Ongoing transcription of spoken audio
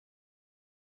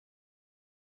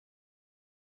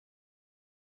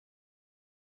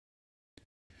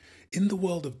In the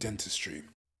world of dentistry,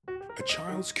 a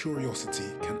child's curiosity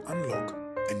can unlock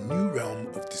a new realm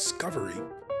of discovery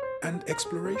and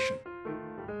exploration. You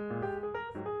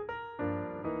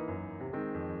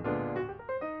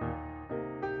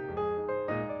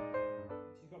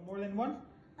got more than one?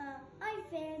 I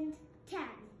found 10.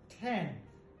 10.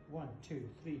 1, 2,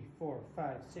 3, 4,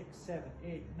 5, 6, 7,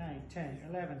 8, 9, 10,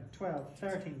 11, 12,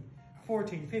 13,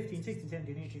 14, 15, 16,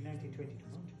 17, 18, 19, 20,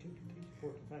 21, 22, 23,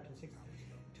 24, 25, 26,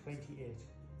 28.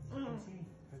 Let's see.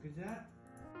 How good is that?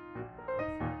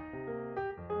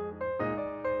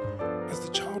 As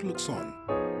the child looks on,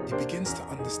 he begins to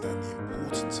understand the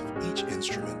importance of each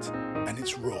instrument and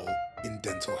its role in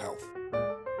dental health.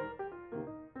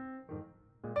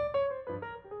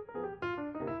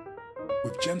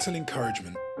 With gentle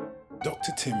encouragement,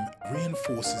 Dr. Tim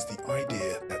reinforces the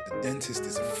idea that the dentist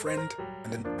is a friend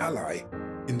and an ally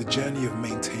in the journey of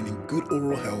maintaining good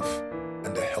oral health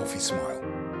and a healthy smile.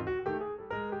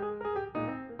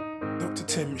 Dr.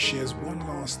 Tim shares one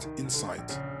last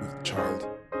insight with the child,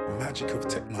 the magic of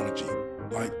technology,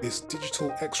 like this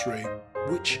digital X-ray,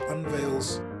 which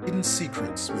unveils hidden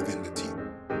secrets within the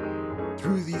teeth.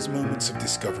 Through these moments of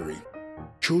discovery,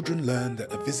 children learn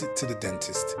that a visit to the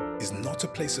dentist is not a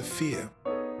place of fear,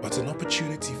 but an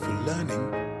opportunity for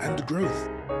learning and growth.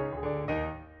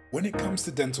 When it comes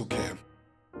to dental care,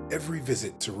 every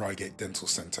visit to Reigate Dental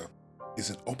Centre is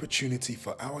an opportunity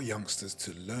for our youngsters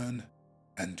to learn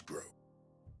and grow.